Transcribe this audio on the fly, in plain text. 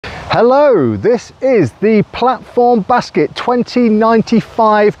Hello, this is the Platform Basket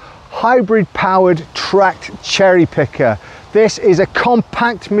 2095 hybrid powered tracked cherry picker. This is a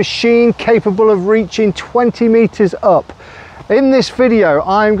compact machine capable of reaching 20 meters up. In this video,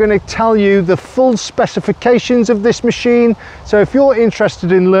 I'm going to tell you the full specifications of this machine. So if you're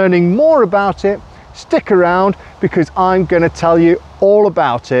interested in learning more about it, stick around because I'm going to tell you all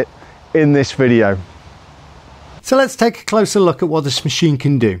about it in this video. So let's take a closer look at what this machine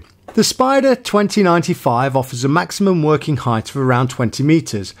can do. The Spider 2095 offers a maximum working height of around 20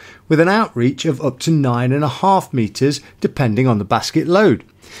 meters, with an outreach of up to 9.5 meters depending on the basket load.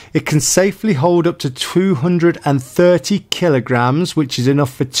 It can safely hold up to 230 kilograms, which is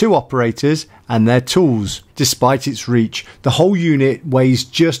enough for 2 operators and their tools. Despite its reach, the whole unit weighs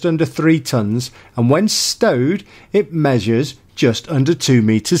just under 3 tons, and when stowed, it measures just under 2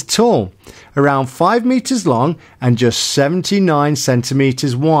 meters tall, around 5 meters long and just 79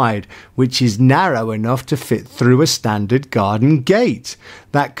 centimeters wide, which is narrow enough to fit through a standard garden gate.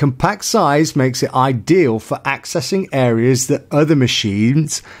 That compact size makes it ideal for accessing areas that other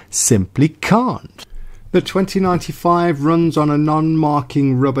machines simply can't. The 2095 runs on a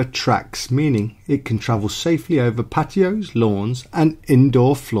non-marking rubber tracks, meaning it can travel safely over patios, lawns and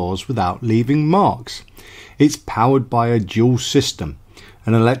indoor floors without leaving marks. It's powered by a dual system,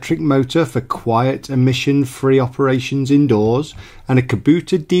 an electric motor for quiet emission-free operations indoors and a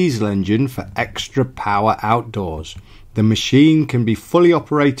Kabuto diesel engine for extra power outdoors. The machine can be fully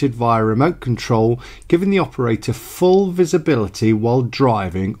operated via remote control, giving the operator full visibility while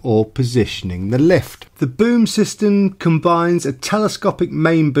driving or positioning the lift. The boom system combines a telescopic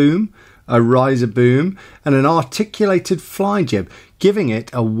main boom, a riser boom and an articulated fly jib, giving it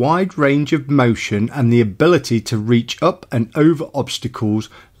a wide range of motion and the ability to reach up and over obstacles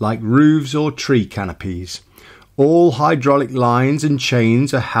like roofs or tree canopies. All hydraulic lines and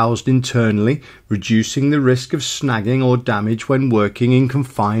chains are housed internally, reducing the risk of snagging or damage when working in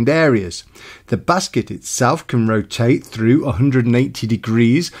confined areas. The basket itself can rotate through 180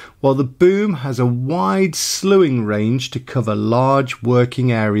 degrees, while the boom has a wide slewing range to cover large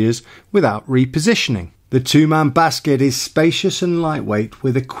working areas without repositioning. The two-man basket is spacious and lightweight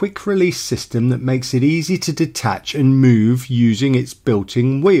with a quick release system that makes it easy to detach and move using its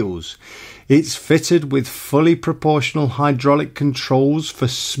built-in wheels. It's fitted with fully proportional hydraulic controls for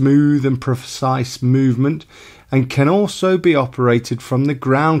smooth and precise movement and can also be operated from the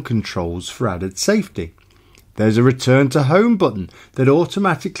ground controls for added safety. There's a return to home button that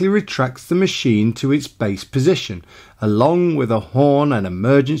automatically retracts the machine to its base position, along with a horn and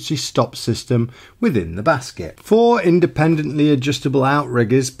emergency stop system within the basket. 4 independently adjustable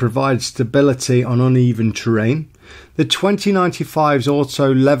outriggers provide stability on uneven terrain. The 2095's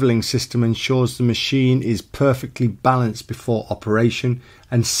auto leveling system ensures the machine is perfectly balanced before operation,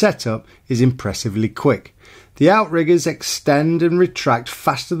 and setup is impressively quick. The outriggers extend and retract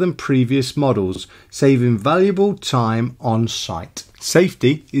faster than previous models, saving valuable time on site.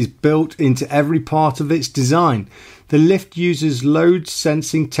 Safety is built into every part of its design. The lift uses load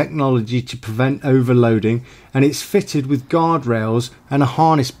sensing technology to prevent overloading, and it's fitted with guardrails and a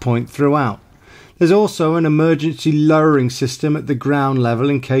harness point throughout. There's also an emergency lowering system at the ground level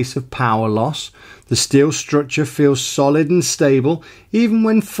in case of power loss. The steel structure feels solid and stable even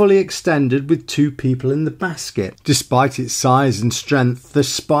when fully extended with 2 people in the basket. Despite its size and strength, the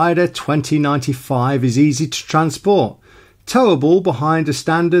Spider 2095 is easy to transport. Towable behind a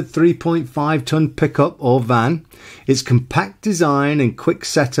standard 3.5 ton pickup or van, its compact design and quick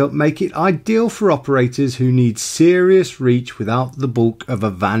setup make it ideal for operators who need serious reach without the bulk of a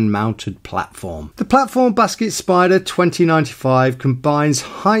van mounted platform. The Platform Basket Spider 2095 combines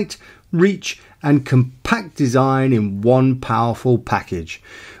height, reach and compact design in one powerful package.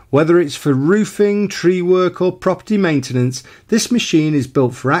 Whether it's for roofing, tree work or property maintenance, this machine is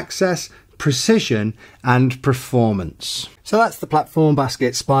built for access, precision and performance. So that's the Platform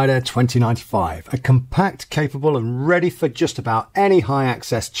Basket Spider 2095, a compact, capable and ready for just about any high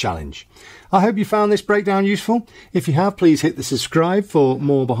access challenge. I hope you found this breakdown useful. If you have, please hit the subscribe for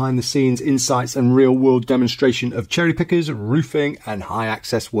more behind the scenes insights and real world demonstration of cherry pickers, roofing and high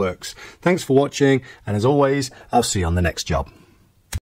access works. Thanks for watching, and as always, I'll see you on the next job.